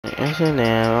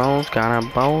Arrows got a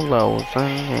bolo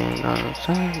singing on the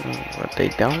song, but they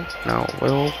don't know.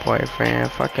 Will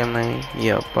boyfriend fucking me,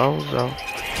 yeah, bozo.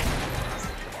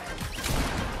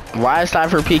 Why is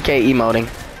Cypher PK emoting?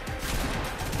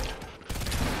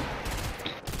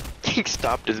 He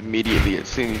stopped us immediately as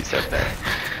soon as he said that.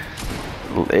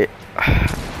 Lit.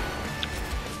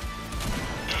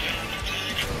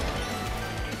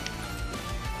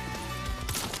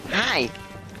 Hi,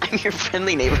 I'm your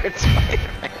friendly neighborhood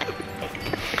Spider-Man.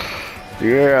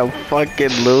 You're a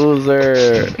fucking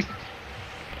loser.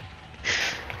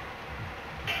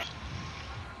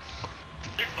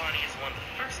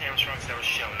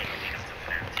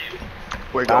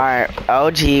 Alright,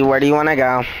 OG, where do you want to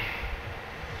go?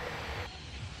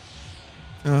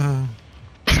 Nah,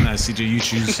 CJ, you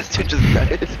choose. This dude just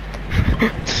nutted.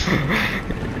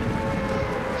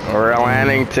 We're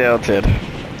landing tilted.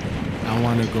 I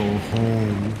want to go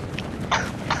home.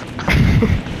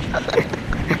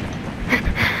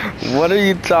 What are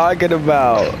you talking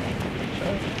about?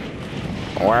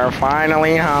 We're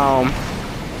finally home.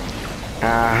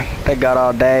 The good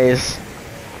old days.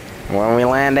 When we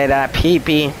landed at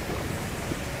Pee-Pee.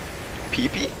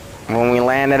 Pee-Pee? When we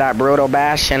landed at Brutal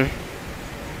Bastion.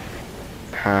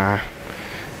 The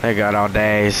good old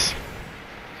days.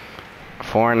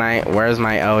 Fortnite, where's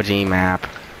my OG map?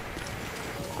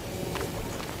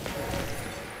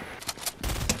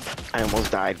 I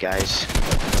almost died, guys.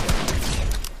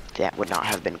 That would not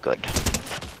have been good.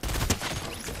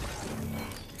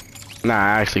 Nah,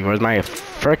 actually, where's my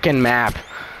frickin' map?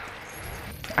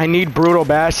 I need Brutal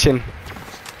Bastion.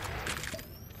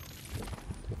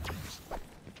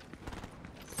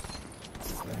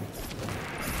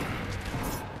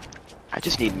 I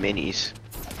just need minis.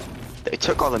 They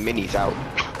took all the minis out.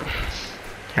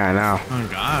 Yeah, I know. Oh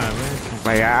god, man.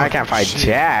 Like, I can't fight Shit.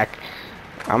 Jack.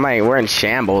 I'm like, we're in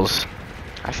shambles.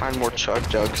 I find more chug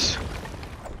jugs.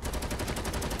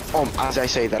 Oh, as I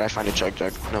say that, I find a chug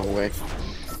jug. No way.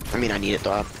 I mean, I need it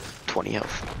though. I have 20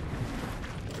 health.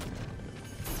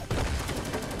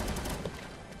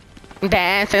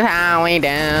 This is how we do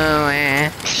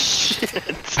it.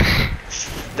 Shit.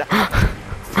 Stop.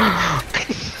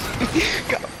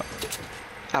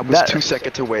 I was 2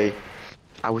 seconds away.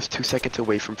 I was 2 seconds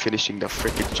away from finishing the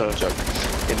freaking chug jug,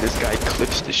 and this guy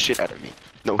clips the shit out of me.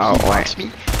 No, he blocks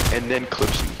me and then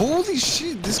clips me. Holy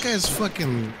shit, this guy's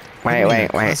fucking. Wait.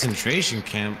 Concentration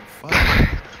camp. Fuck.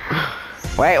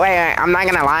 Wait, I'm not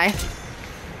gonna lie.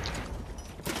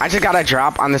 I just got a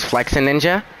drop on this Flexin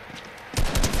Ninja.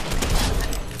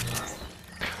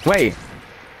 Wait.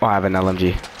 Oh, I have an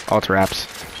LMG. Ultra Wraps.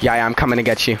 Yeah, I'm coming to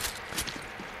get you.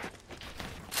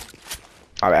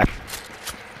 Alright.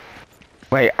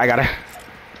 Wait, I gotta...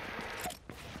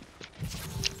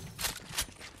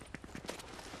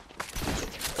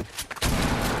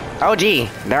 OG,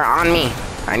 they're on me.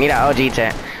 I need an OG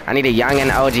to... I need a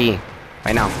youngin' OG.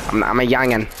 Wait, no, I'm a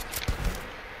youngin'.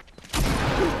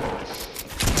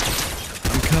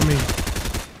 I'm coming.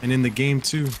 And in the game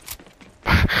too.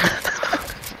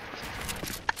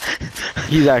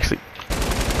 He's actually...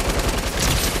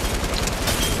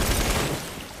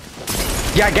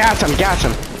 Yeah, gas him.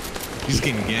 He's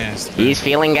getting gassed. Man. He's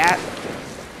feeling gas.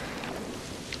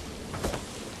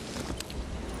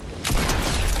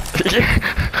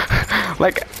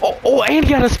 Like, oh, and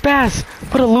he got a spaz.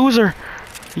 What a loser.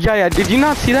 Yeah, did you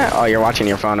not see that? Oh, you're watching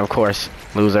your phone, of course.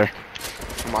 Loser.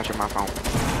 I'm watching my phone.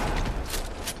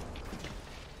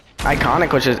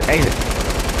 Iconic, which is...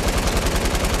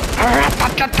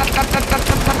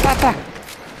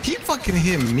 He fucking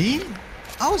hit me?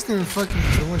 I wasn't even fucking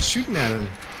the one shooting at him.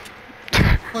 What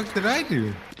the fuck did I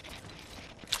do?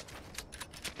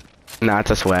 Nah, it's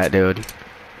a sweat, dude.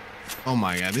 Oh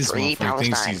my god, this Free motherfucker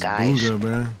thinks Palestine, he's guys. Booga,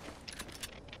 bro.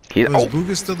 He's... Is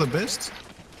Booga still the best?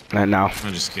 No.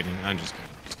 I'm just kidding. I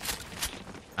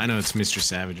know it's Mr.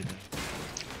 Savage.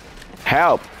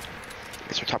 Help.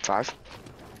 Mr. Top 5.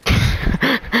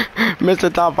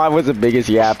 Mr. Top 5 was the biggest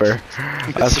yapper.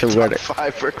 That's for Mr. what. Top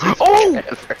 5 versus Oh!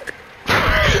 ever.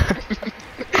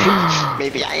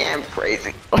 Maybe I am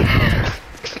crazy.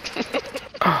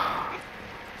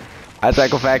 I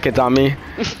Psycho Fat Kids on me.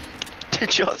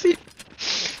 Did y'all see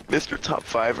Mr. Top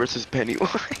 5 versus Pennywise?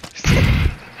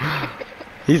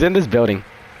 He's in this building.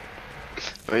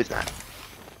 No, he's not.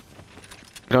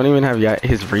 I don't even have yet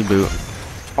his reboot.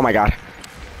 Oh my god.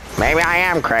 Maybe I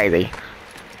am crazy.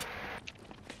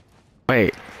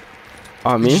 Wait.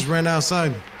 Oh, He me? just ran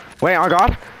outside. Wait, oh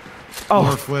god. Oh,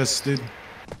 Northwest, dude.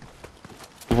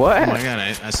 what? Oh my god,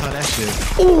 I saw that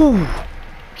shit. Ooh.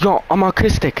 Yo, I'm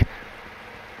autistic.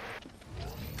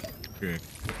 Good.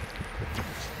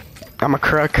 I'm a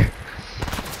crook.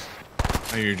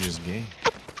 Oh, you're just gay.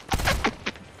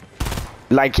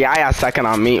 Like, yeah, sucking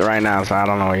on meat right now, so I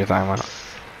don't know what you're talking about.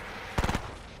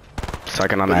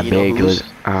 Sucking on But that you know big. who's-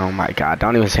 Oh my god,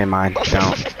 don't even say mine.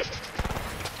 Don't.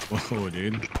 Whoa,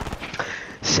 dude.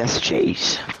 Seth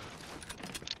Chase.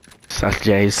 Sus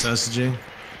J's. Sus J.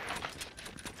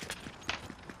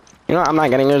 You know, I'm not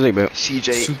getting your reboot.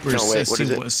 CJ. Super No wait, what is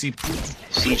it?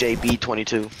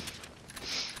 CJB22.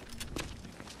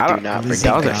 I Do don't. not Lizzie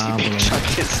forget Goblin. Big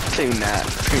Chungus. Do not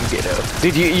forget of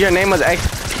Dude, your name was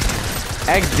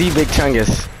XD Big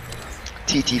Chungus.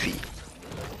 TTV.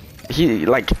 He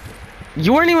like,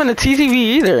 you weren't even a TTV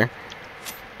either.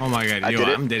 Oh my god, I yo, did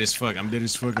it. I'm dead as fuck. I'm dead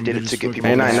as fuck. I'm did dead it as to get fuck. people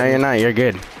You're not. No, you're not. You're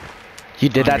good. You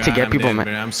did Oh that to God, get I'm people, dead, man.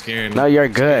 man. I'm scared. No, you're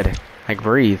good. Like,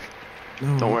 breathe.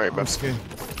 No, Don't worry, bro. I'm scared.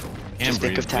 Just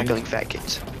think of breathe, tackling fat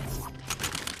kids. dude.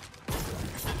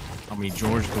 I mean,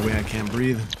 George, the way I can't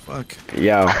breathe. Fuck.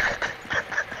 Yo.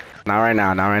 Not right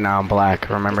now. Not right now. I'm black.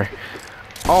 Remember.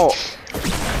 Oh.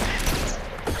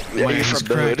 Yeah, My you're ass from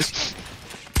the hood. cracked.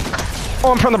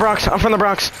 Oh, I'm from the Bronx. I'm from the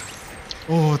Bronx.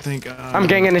 Oh, thank God. I'm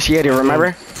gang initiated.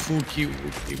 Remember? Fuki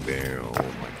Wookie Bear. Oh my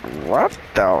God. What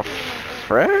the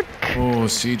frick? Oh,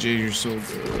 CJ, you're so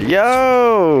good.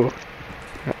 Yo.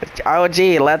 OG,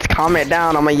 let's calm it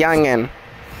down. I'm a youngin'.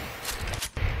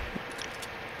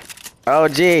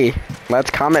 OG, let's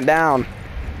calm it down.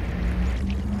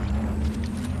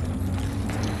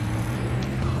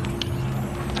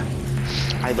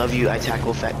 I love you. I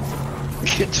tackle fat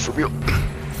kids for real.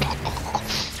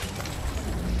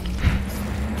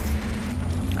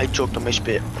 I choked on my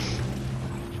spit.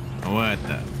 What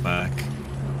the fuck?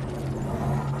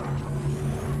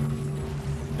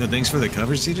 Yo, thanks for the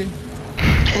cover, CJ.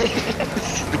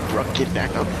 Bro, get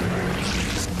back up.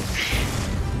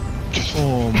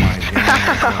 Oh my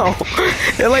God. Ow.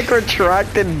 It like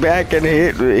retracted back and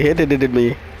hit it at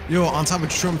me. Yo, on top of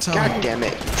Trump Tower. God damn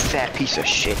it, fat piece of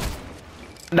shit.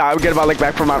 Nah, I'm getting my leg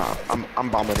back from my. I'm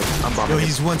bombing him. I'm bombing Yo, him.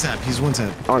 he's one tap. He's one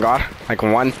tap. Oh my god. Like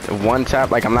one tap.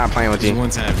 Like I'm not playing with He's you. one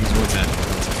tap. He's one tap.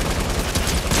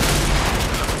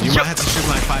 You might have to shoot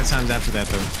like 5 times after that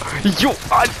though. Yo,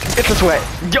 it's a sweat.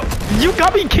 Yo, you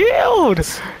got me killed.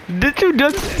 Did you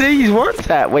just say he's one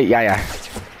tap? Wait, yeah.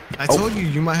 I told you,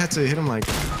 you might have to hit him like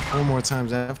 4 more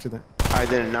times after that. I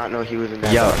did not know he was in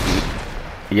that.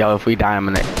 Yo, if we die, I'm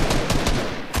gonna.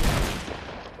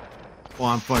 Oh,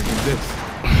 I'm fucking dead.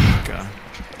 Oh, God.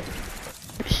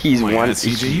 He's Oh my one. God,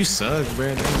 CJ, you suck,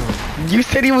 bro. Damn. You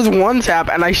said he was one tap,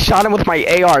 and I shot him with my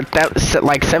AR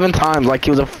like 7 times, like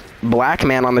he was a black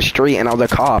man on the street, and I was a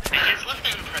cop.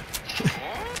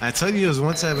 I told you it was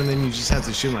one tap, and then you just have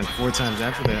to shoot him like 4 times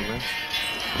after that, bro.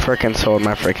 Frickin' sold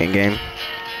my frickin' game.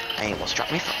 I almost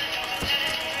dropped me from.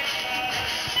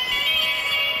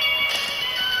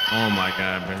 Oh my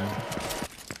God, bro.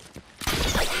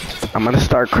 I'm gonna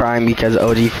start crying because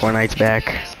OG Fortnite's back.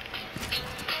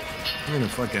 I'm gonna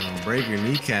fucking break your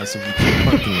kneecaps if you keep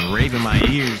fucking raving my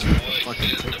ears, you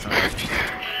fucking TikTok.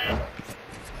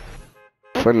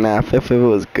 For NAF, if it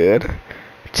was good.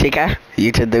 Chica,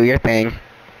 you should do your thing.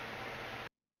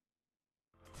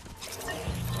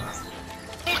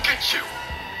 Look at you!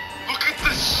 Look at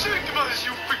the sigmas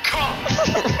you've become!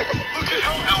 Look at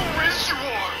how Elriz you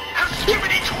are! How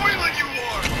skibbity toilet you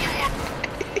are! You are...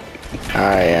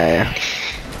 Yeah.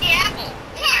 The apple!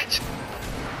 What?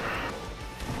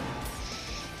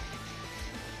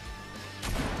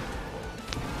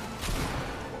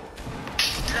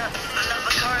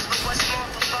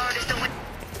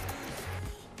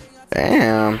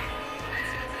 Damn.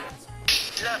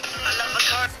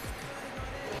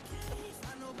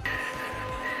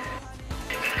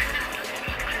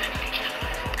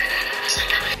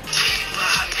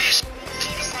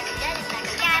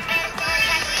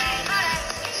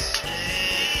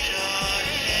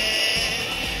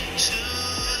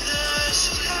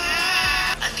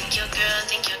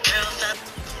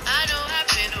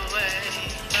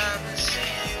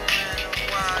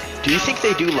 Do you think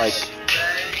they do like,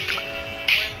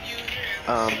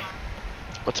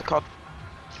 what's it called?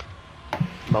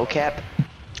 Mocap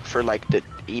for like the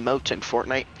emotes in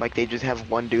Fortnite? Like they just have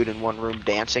one dude in one room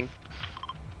dancing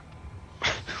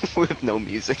with no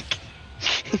music.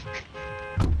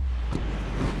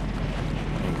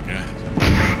 Okay.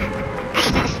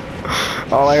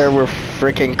 All I heard were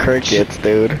freaking crickets,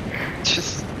 dude.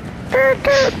 Just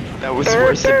that was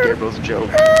worse than Gabriel's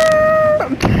joke.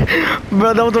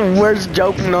 Bro, that was the worst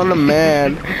joke known to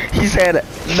man. He said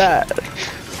that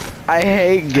I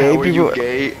hate gay How are people. you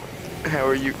gay? How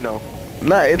are you? No.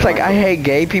 No, it's like I hate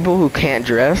gay people who can't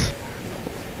dress.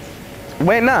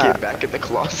 Wait, nah. Get back in the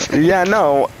closet. Yeah,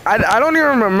 no. I don't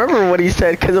even remember what he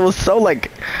said because it was so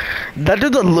like, That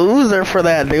dude's a loser for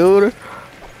that, dude.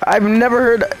 I've never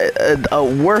heard a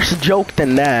worse joke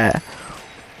than that.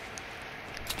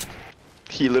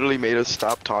 He literally made us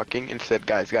stop talking and said,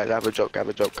 guys, I have a joke,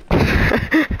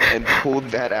 and pulled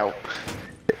that out.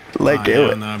 Like it.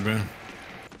 Yeah, nah, bro.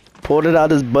 Pulled it out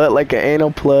his butt like an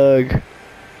anal plug.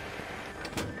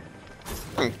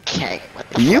 Okay. What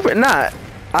the You fuck? but not.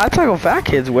 I Taco Fat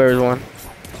Kids wears one.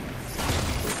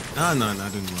 No, not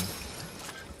anymore.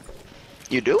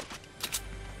 You do?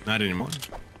 Not anymore.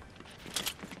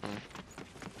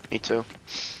 Me too.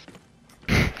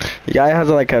 The guy has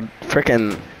like a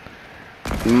freaking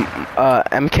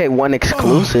MK1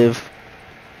 exclusive.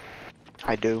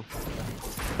 I do.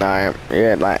 Nah,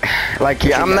 yeah, like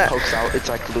yeah, I'm Thing that not. pokes out, it's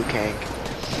like Liu Kang.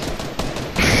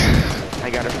 I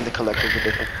got it from the collector's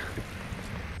edition.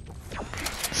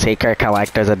 Secret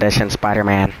Collector's Edition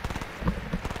Spider-Man.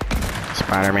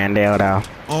 Spider-Man dildo.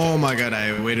 Oh my god,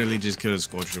 I literally just killed a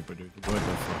Skull Trooper, dude. What the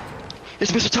fuck?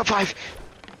 It's Mr. Top 5!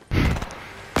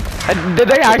 Did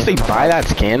they actually buy that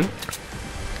skin?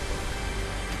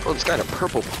 Oh, this guy had a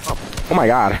purple pump. Oh my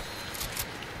god.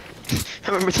 I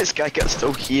remember this guy got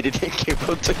so heated and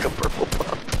Gabriel took a purple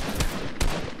pump.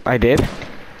 I did?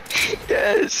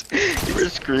 Yes! You were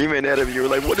screaming at him, you were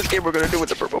like, what is Gabriel gonna do with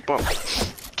the purple pump?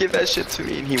 Give that shit to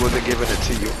me, and he wasn't giving it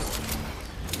to you.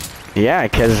 Yeah,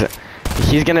 cause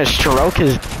he's gonna stroke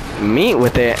his meat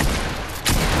with it.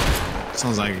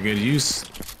 Sounds like a good use.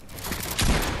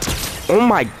 Oh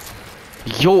my.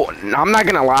 Yo, I'm not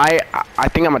gonna lie. I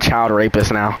think I'm a child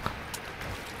rapist now.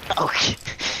 Okay.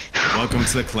 Welcome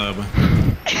to the club.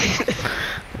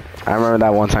 I remember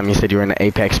that one time you said you were an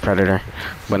Apex Predator,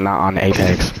 but not on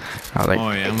Apex. I was like,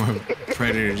 Oh yeah, I'm a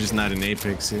predator, just not an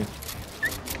apex here.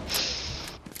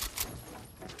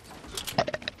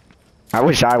 I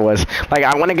wish I was. Like,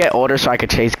 I want to get older so I could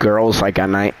chase girls like at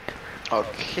night.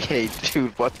 Okay,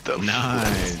 dude, what the Nah,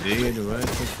 dude, what the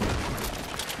fuck?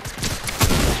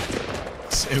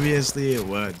 Seriously,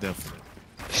 what the fuck?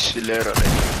 Literally.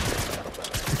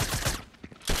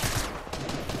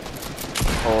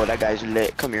 Oh, that guy's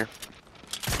lit. Come here.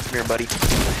 Come here, buddy.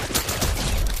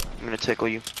 I'm gonna tickle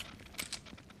you.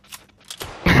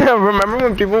 Remember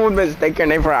when people would mistake your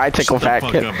name for I Tickle Fat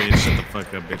Shut Kid? the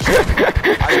fuck up, bitch. Shut the fuck up,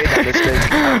 bitch. I made that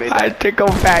mistake. I made I that.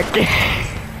 Tickle Fat Kid.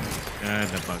 Shut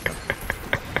the fuck up.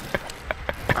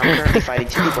 I'm currently fighting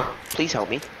two people. Please help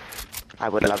me. I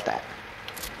would love that.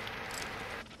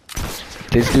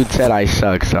 This dude said I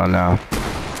suck, so no.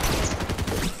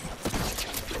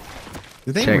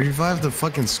 Did they Check. revive the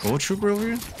fucking Skull Trooper over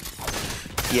here?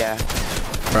 Yeah.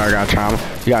 Bro, I got trauma.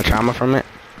 You got trauma from it?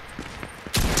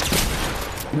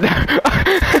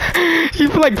 He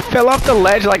like fell off the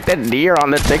ledge like that deer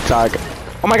on the TikTok.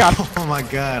 Oh my god. Oh my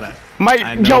god. My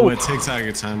I know yo what TikTok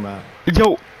you're talking about.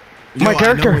 yo Yo, my I know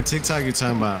character. what TikTok you're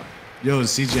talking about. Yo,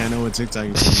 CJ, I know what TikTok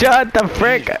you're talking Shut the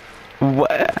frick.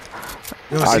 What? about.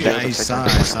 Yo, Oh, CJ, that- I saw.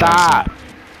 Stop.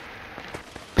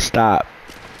 Stop.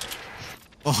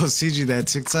 Oh, CG, that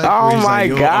TikTok. Oh where he's my like,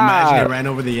 Yo, God. Imagine it ran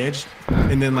over the edge,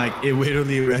 and then like it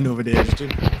literally ran over the edge,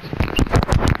 dude.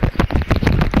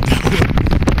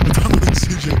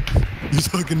 CJ, you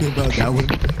talking about that one?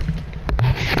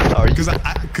 Sorry.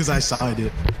 Cause I saw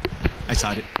it. I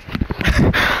saw it.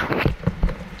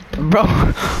 Bro.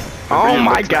 Oh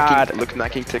my god. Look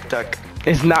knocking TikTok.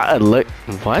 It's not a look.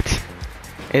 What?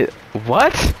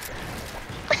 What?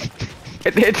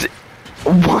 It's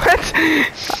what?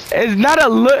 It's not a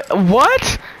look.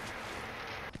 What?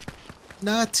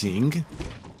 Nothing.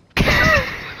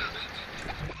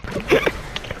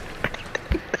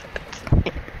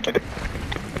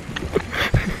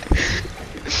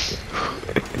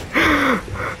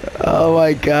 Oh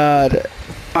my god.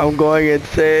 I'm going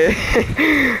insane.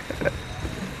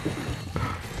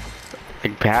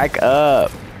 Like, back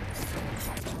up.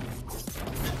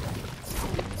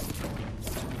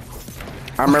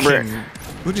 I remember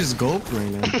Who just gulped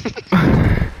right now?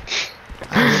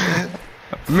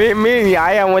 me and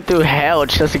Yaya went through hell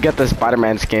just to get the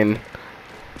Spider-Man skin.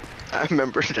 I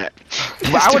remember that.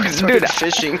 But I would, dude,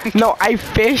 fishing. No, I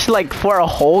fished like for a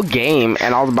whole game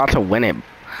and I was about to win it.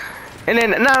 And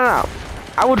then no.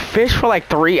 I would fish for like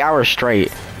 3 hours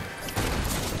straight.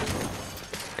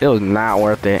 It was not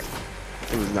worth it.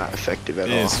 It was not effective at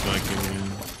It's all.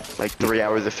 fucking. Like 3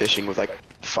 hours of fishing with like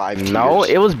 5 No,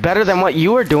 tears. it was better than what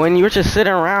you were doing. You were just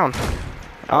sitting around.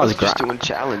 I was just doing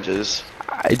challenges.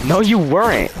 No, you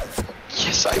weren't.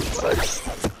 Yes, I was.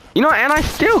 You know, and I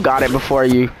still got it before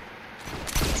you.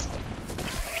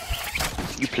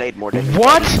 You played more than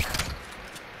What?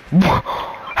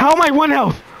 How am I 1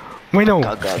 health? Wait, no.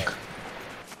 Gug.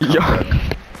 Yo.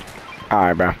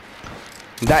 Alright, bro.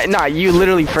 Nah, you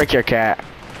literally frick your cat.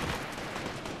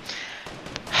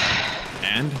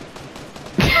 banned?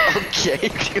 Okay,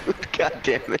 dude. God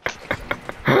damn it.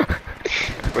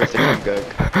 Where's the Gug?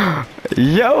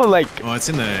 Yo, like Oh, it's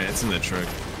in the truck.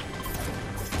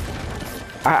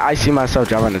 I see myself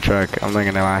driving the truck. I'm not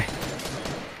gonna lie.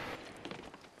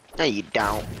 No, you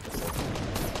don't.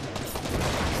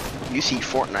 You see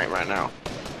Fortnite right now.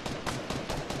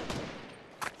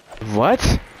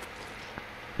 What?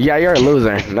 Yeah, you're a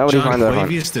loser. Nobody John finds that fun.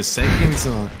 Flavius the second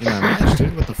in a match,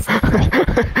 dude. What the fuck?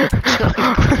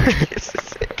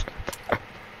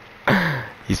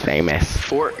 He's famous.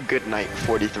 Fort Goodnight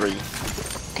 43.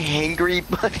 Angry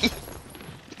buddy.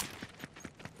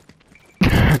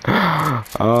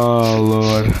 Oh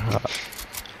Lord.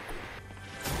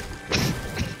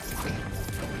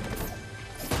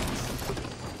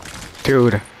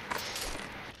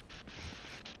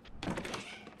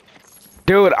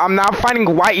 Dude, I'm not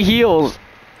finding white heels. Dude,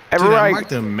 Everywhere I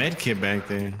marked a med kit back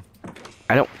there.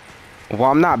 I don't. Well,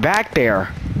 I'm not back there.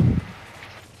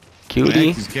 Cutie.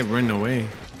 He just kept running away.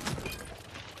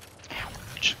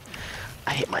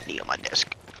 I hit my knee on my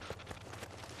desk.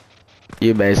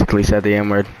 You basically said the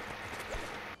N-word.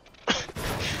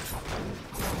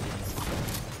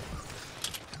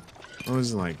 What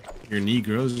was it like? Your knee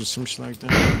grows or some shit like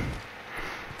that?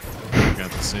 I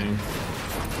got the same.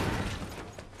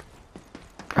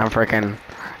 I'm freaking.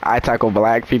 I tackle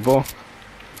black people.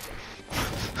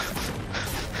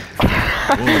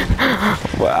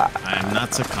 Well, I am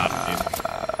not a cop, dude.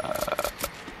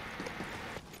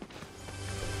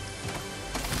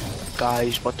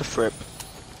 Guys, what the frick?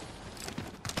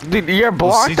 dude, you're Oh,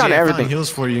 blocked CJ, on I found everything. heals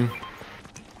for you.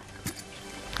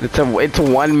 It's a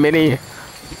 1 mini.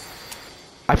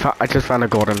 I just found a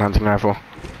golden hunting rifle.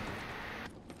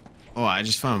 Oh, I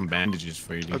just found bandages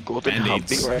for you, dude. A golden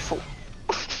Band-Aids. hunting rifle.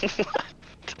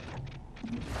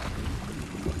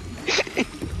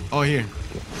 Oh, here.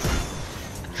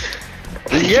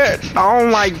 Yeah. Oh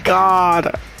my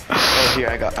God. Oh, here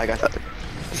I got that.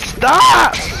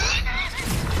 Stop.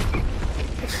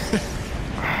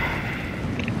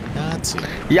 That's it.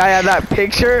 Yeah, that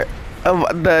picture of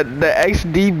the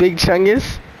XD Big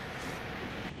Chungus,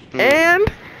 and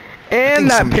think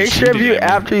that somebody picture of shooted you at me.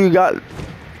 after you got.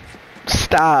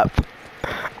 Stop.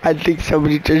 I think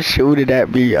somebody just showed it at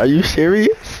me. Are you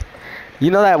serious? You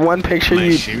know that one picture Am I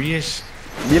you. serious?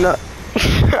 You know.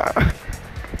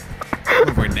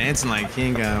 We're dancing like he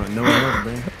ain't got no help,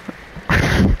 man.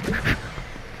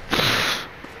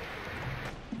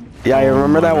 Yeah, you Oh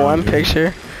remember my that God, one dude.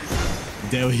 picture?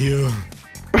 Del Hill.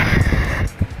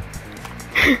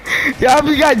 Yeah, if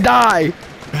you guys die.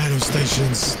 Battle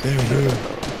stations. Del Hill.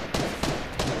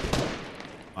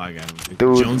 Oh, I got him.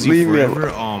 Dude, Jonesy leave me forever.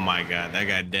 Oh my God, that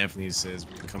guy definitely says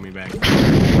we're coming back.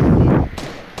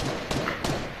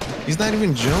 He's not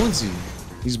even Jonesy.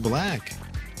 He's black.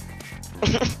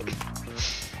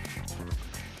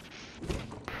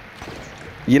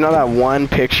 You know that one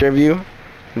picture of you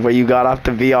where you got off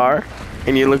the VR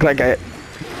and you look like a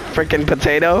freaking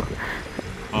potato?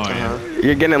 Oh yeah.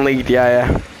 You're getting leaked,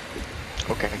 yeah.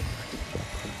 Okay.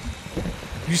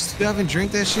 You still haven't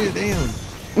drank that shit? Damn.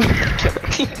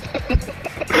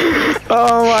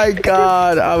 Oh my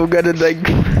God, I'm gonna like.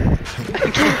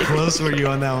 How close were you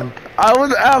on that one? I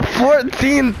was at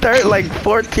 14, like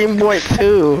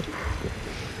 14.2.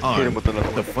 Oh, Hit him with another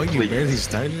what the one, fuck? You please. barely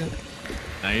started it?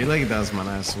 Nah, you're like, that was my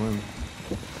last swim.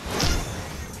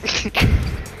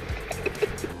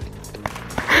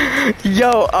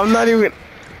 Yo, I'm not even.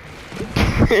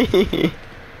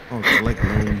 Oh, collect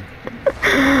moon.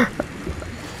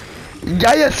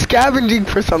 Yeah, you're scavenging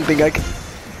for something. Like.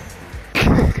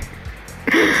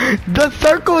 The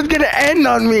circle is gonna end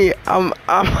on me.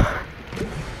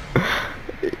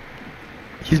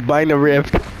 He's buying a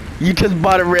rift. You just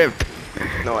bought a rift.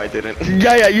 No, I didn't.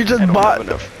 Yeah, you just I don't bought. have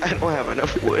enough. I don't have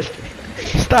enough wood.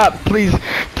 Stop, please,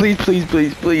 please, please,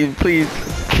 please, please, please.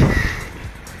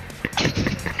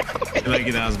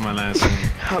 Like, that was my last one.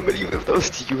 How many of those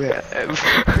do you have?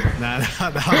 Nah,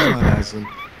 that was my last one.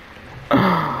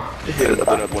 Hit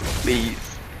another one,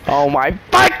 please. Oh my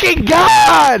fucking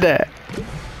God!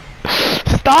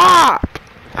 Stop!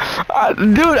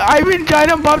 Dude, I've been trying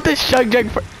to bump this Shug Jug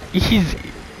for.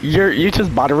 You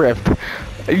just bought a rift.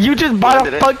 You just bought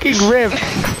a fucking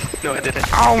rift. No, I didn't.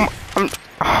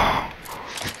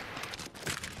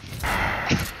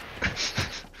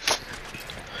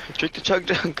 Drink the chug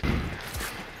jug.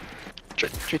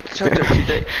 Drink the chug jug,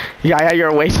 CJ. Yeah, you're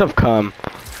a waste of cum.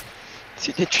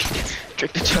 CJ,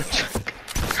 drink the chug jug.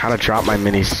 How to drop my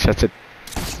minis? Just it.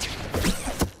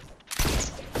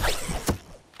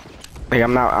 Like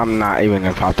I'm not even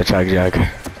gonna pop the Chug Jug. You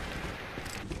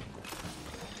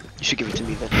should give it to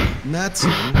me then. Nuts.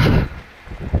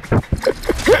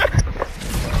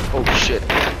 Oh shit.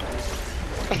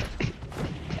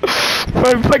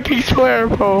 I fucking swear,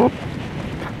 bro.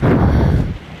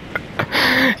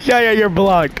 Yeah, you're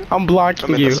blocked. I'm blocking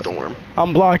I'm in you. the storm.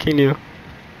 I'm blocking you.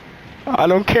 I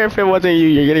don't care if it wasn't you.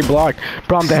 You're getting blocked.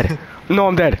 Bro, I'm dead. No,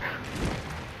 I'm dead.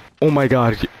 Oh my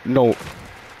god. No.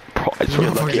 Bro, I swear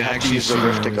You're to lucky fucking I have to actually use the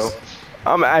rift to go. serious.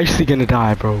 I'm actually gonna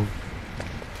die, bro.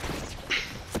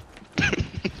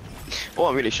 Oh,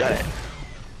 I'm really shot at.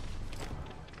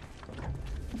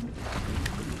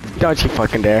 Don't you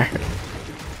fucking dare.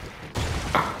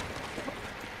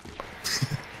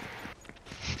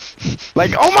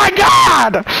 Like, oh my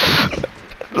god!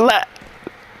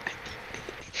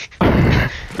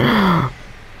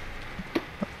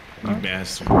 You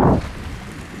bastard.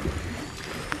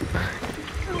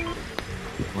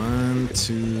 1,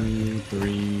 2,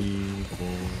 3, 4,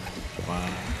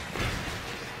 5.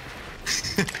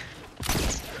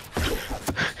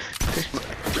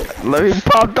 Let me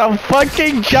pop the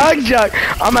fucking jug.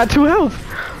 I'm at 2 health.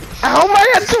 How am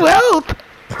I at 2 health?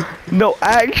 No,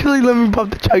 actually, let me pop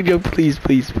the jug, please.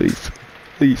 Please.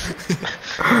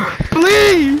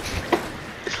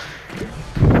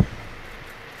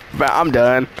 But I'm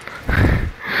done.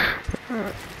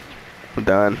 I'm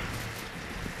done.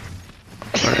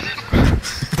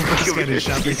 Just getting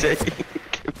shot.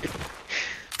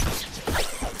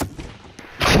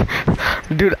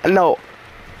 Dude, no.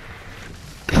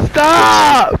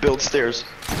 Stop! Build stairs.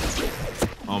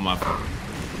 Oh my.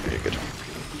 Very good.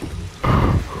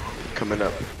 Coming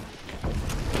up.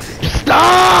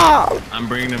 Stop! I'm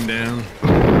bringing them down.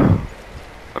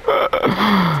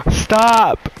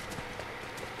 Stop!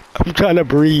 I'm trying to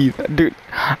breathe. Dude,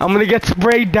 I'm gonna get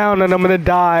sprayed down and I'm gonna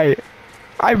die.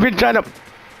 I've been trying to...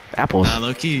 Apples. Nah,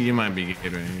 low key, you might be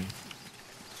good right here.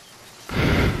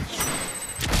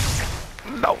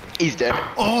 No. He's dead.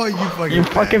 Oh, You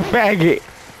fucking faggot.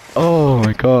 Oh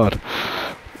my god.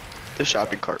 The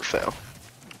shopping cart fell.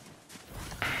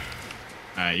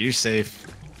 Alright, you're safe.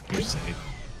 You're safe.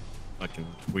 Fucking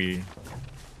weird.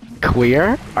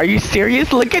 Queer? Are you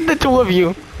serious? Look at the two of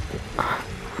you.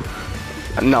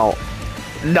 No.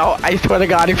 No, I swear to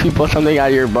god, if you pull something out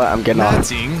of your butt, I'm getting off.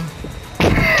 Nothing.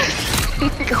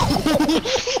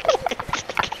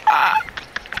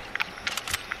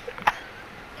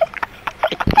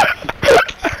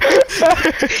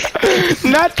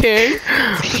 Nothing.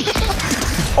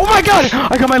 Oh my god!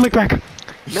 I got my lick back.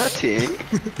 Nothing.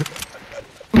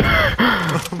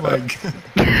 Oh my god.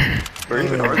 Where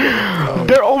even are they? Oh.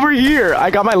 They're over here. I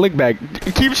got my lick back.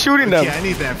 Keep shooting them. Yeah, I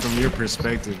need that from your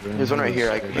perspective, bro. There's one right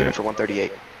here. I can get it for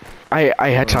 138. I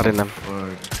headshotted them.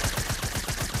 Fuck.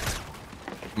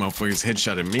 Motherfuckers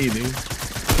headshotted me, dude.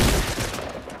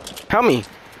 Help me.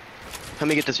 Help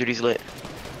me get this dude. He's lit.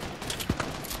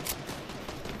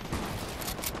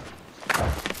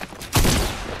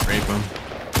 Rape him.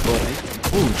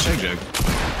 Ooh, check jug.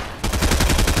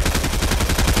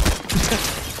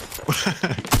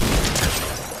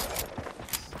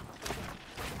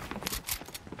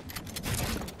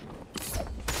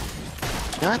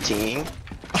 Nothing.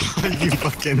 You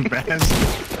fucking bastard.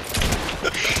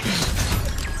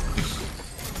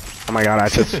 Oh my god,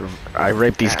 I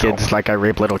rape these kids like I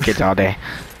rape little kids all day.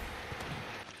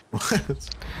 What?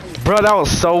 Bro, that was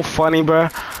so funny, bro.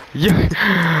 You...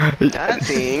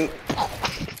 Nothing.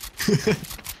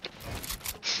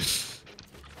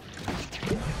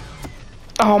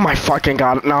 Oh my fucking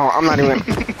god. No, I'm not even...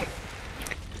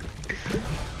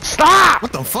 Stop!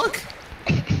 What the fuck?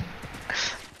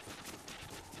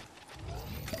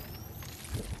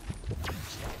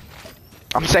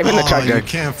 I'm saving the truck, you dude.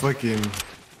 can't fucking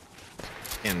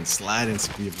slide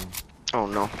into people. Oh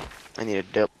no. I need a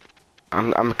dip.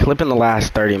 I'm clipping the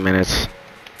last 30 minutes.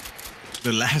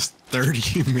 The last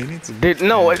 30 minutes? Dude,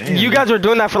 no, Damn, you man. guys were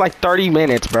doing that for like 30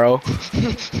 minutes, bro.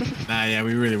 Nah, yeah,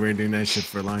 we really were doing that shit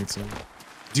for a long time.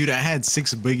 Dude, I had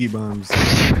 6 boogie bombs. 6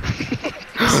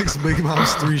 boogie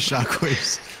bombs, 3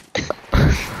 shockwaves.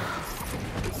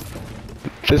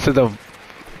 This is the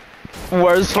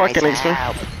worst fucking Guys, experience.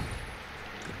 help.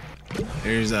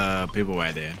 There's people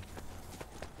right there.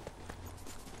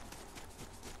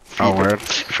 Oh, word.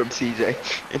 From CJ,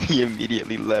 and he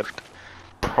immediately left.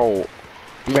 Bro,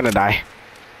 I'm gonna die.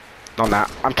 No, I'm not.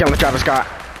 I'm killing Travis Scott.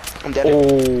 I'm dead.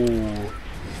 Oh.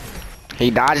 He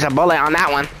dodged a bullet on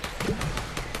that one.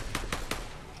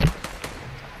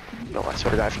 No, I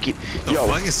swear to God, if you keep. The Yo,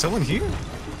 fuck is someone here?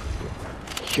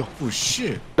 yo, Oh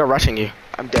shit. They're rushing you.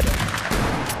 I'm dead.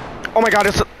 Oh my god,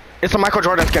 it's a Michael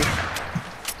Jordan skin.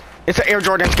 It's an Air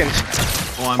Jordan skins.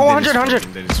 Oh, I'm Oh, dead as 100, fuck,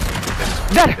 I'm dead as fuck, I'm dead as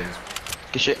fuck, Dead. I'm dead as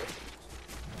fuck. Good shit.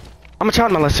 I'm a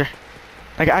child molester.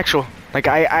 Like actual. Like,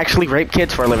 I actually rape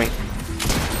kids for a living.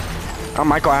 I'm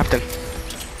Michael Afton.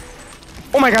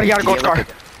 Oh my god, he got a gold scar.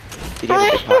 He gave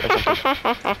a good pot or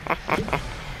something.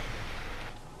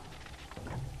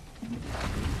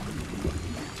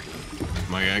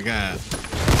 My God, I got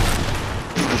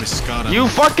the Scott on You me.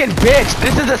 fucking bitch!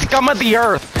 This is the scum of the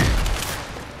earth!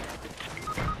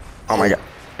 Oh my god.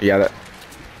 Yeah, that.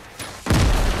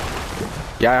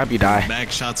 Yeah, I hope you die.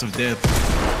 Back shots of death.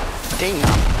 Damn.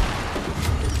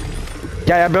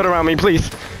 Yeah, build around me, please.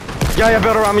 Yeah,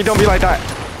 build around me, don't be like that.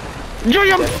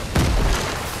 Yeah.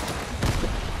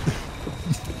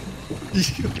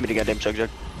 Give me the goddamn chug jug.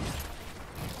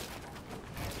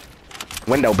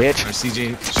 Window, bitch. Alright,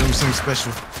 CJ, show me something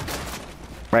special.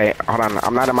 Wait, hold on.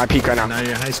 I'm not at my peak right now. Now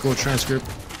your high school transcript.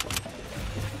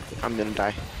 I'm gonna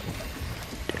die.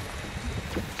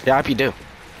 Yeah, I hope you do.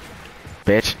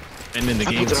 Bitch. And in the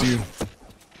game too.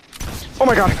 Oh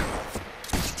my god.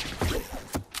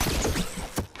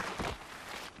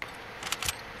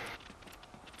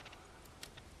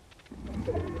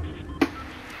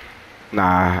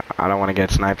 Nah, I don't want to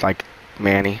get sniped like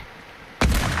Manny.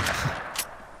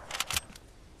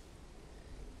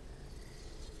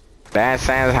 This is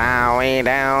how we do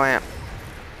it.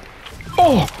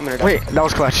 Oh! Wait, that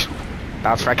was clutch.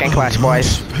 That was freaking clutch,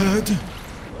 boys.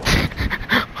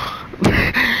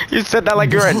 You said that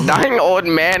like you're a dying old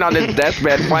man on his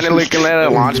deathbed, finally looking at a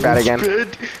launch pad again.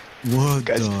 What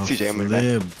Guys, the CJ, I'm gonna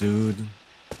die. flip, dude?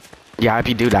 Yeah, I hope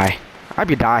you do die. I hope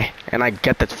you die, and I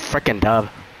get the freaking dub.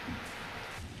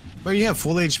 Bro, you have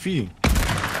full HP.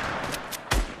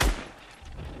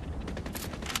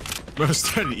 Bro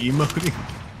started emoting.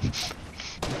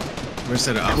 Bro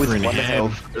started With offering one head.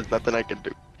 health, there's nothing I can do.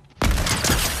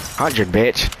 100,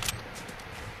 bitch.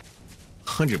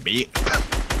 100 beat.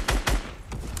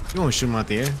 You won't shoot him out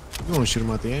the air. You won't shoot him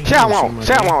out the air. Say I won't.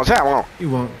 Say I won't. Say I won't. You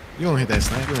won't. You won't hit that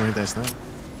snipe. You won't hit that snipe.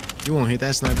 You won't hit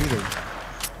that snipe either.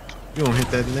 You won't hit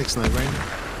that next snipe right now.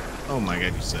 Oh my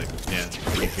god, you suck. Yeah,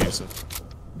 you kill yourself.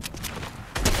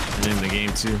 And in the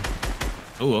game too.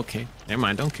 Oh, okay. Never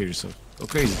mind. Don't kill yourself. Go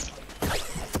crazy.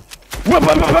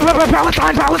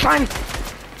 Palestine, Palestine.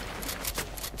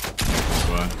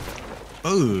 What?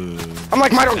 Oh. I'm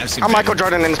like Michael. I've seen I'm Michael better.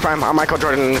 Jordan in his prime. I'm Michael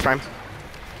Jordan in his prime.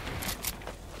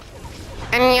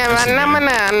 And you're seen not better.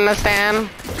 gonna understand.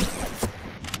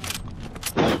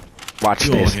 Watch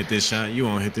You won't this. hit this shot. You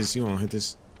won't hit this. You won't hit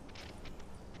this.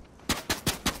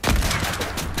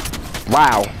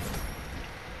 Wow.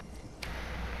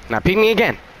 Now peek me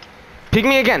again. Peek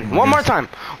me again. One more time.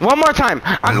 One more time.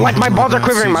 I'm like my Oh my balls are God,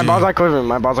 quivering. My CJ. balls are quivering.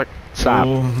 My balls are. Stop.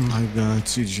 Oh my god,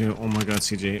 CJ. Oh my god,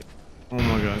 CJ. Oh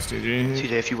my god, CJ.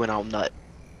 TJ, if you went out nut,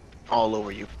 all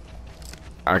over you.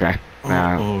 Okay.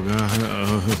 Now. Oh god.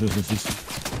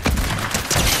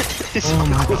 This Oh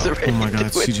my was god. already Oh my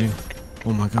god, doing- CJ.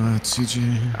 Oh my god,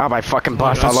 CJ. I'll buy fucking Oh my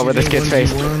bust god, all over this CJ, kid's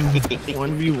face.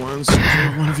 1v1,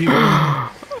 CJ. 1v1.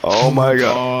 Oh my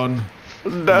god.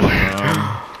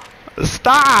 god.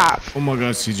 Stop! Oh my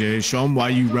god, CJ. Show him why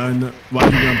you run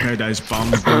Paradise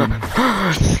Palms, dude.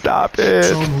 Stop Show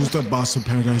it! him who's the boss of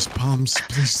Paradise Palms.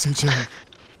 Please, CJ.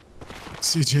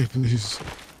 CJ, please.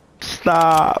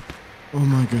 Stop! Oh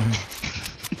my god.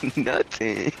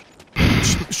 Nothing.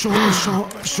 Show him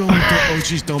the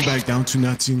OGs don't back down to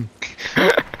nothing.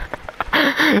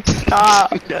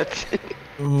 Stop! Nothing.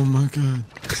 Oh my god.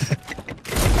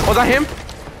 Was that him?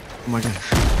 Oh my god.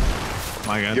 Oh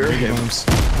my god. You're big him. bombs.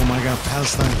 Oh my god.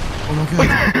 Palestine. Oh my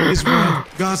god. Israel.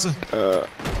 Gaza.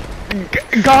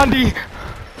 Gandhi!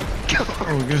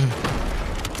 Oh god.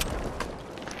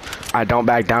 I don't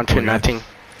back down to Oh, God. nothing.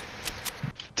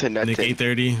 To Nick nothing.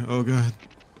 830. Oh god.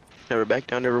 Never back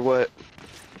down, never what?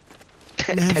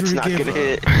 Never That's not give gonna up.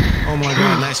 hit. Oh my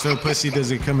god. Nashville pussy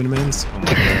doesn't come in men's. Oh my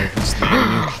god. He's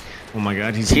leaving me. Oh my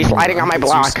god. He's sliding on my I'm so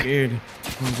block. Scared.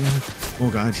 Oh god. Oh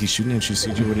god. He's shooting at you,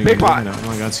 CJ. What are you Big doing? pot. Oh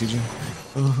my god, CJ.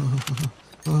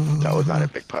 That was not a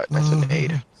big pot. That's an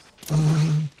 8.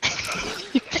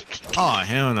 Oh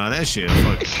hell no. That shit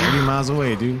fucking 30 miles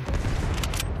away, dude.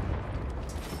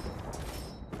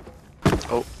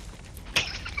 Oh.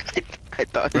 I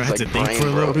thought it Bro, I was had to like think Brian for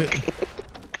a little broke. bit.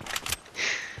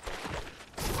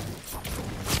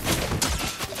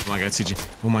 Oh my god, CJ.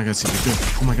 Oh my god, CJ. Good.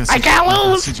 Oh my god, CJ. I can't Oh my God,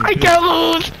 lose! CJ, I good. can't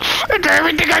lose! After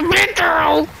everything I've been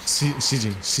through!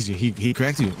 CJ, he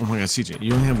cracked you. Oh my god, CJ.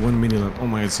 You only have 1 minute left. Oh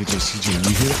my god, CJ,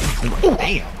 you hear it? Oh my,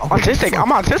 damn. Oh, Autistic, fuck.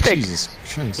 I'm autistic. Jesus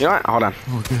Christ. You know what? Hold on.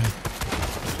 Oh god.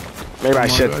 Maybe I Oh my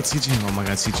should. god, CJ. Oh my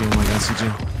god, CJ. Oh my god, CJ.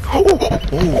 Oh,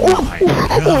 Oh my god.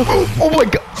 oh my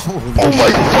god! Holy Oh my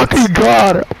shit. fucking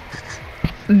god!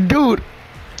 Dude!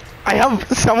 I have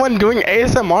someone doing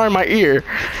ASMR in my ear.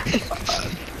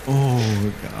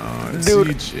 Oh god. Dude.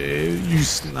 CJ, you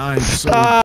sniped so Stop.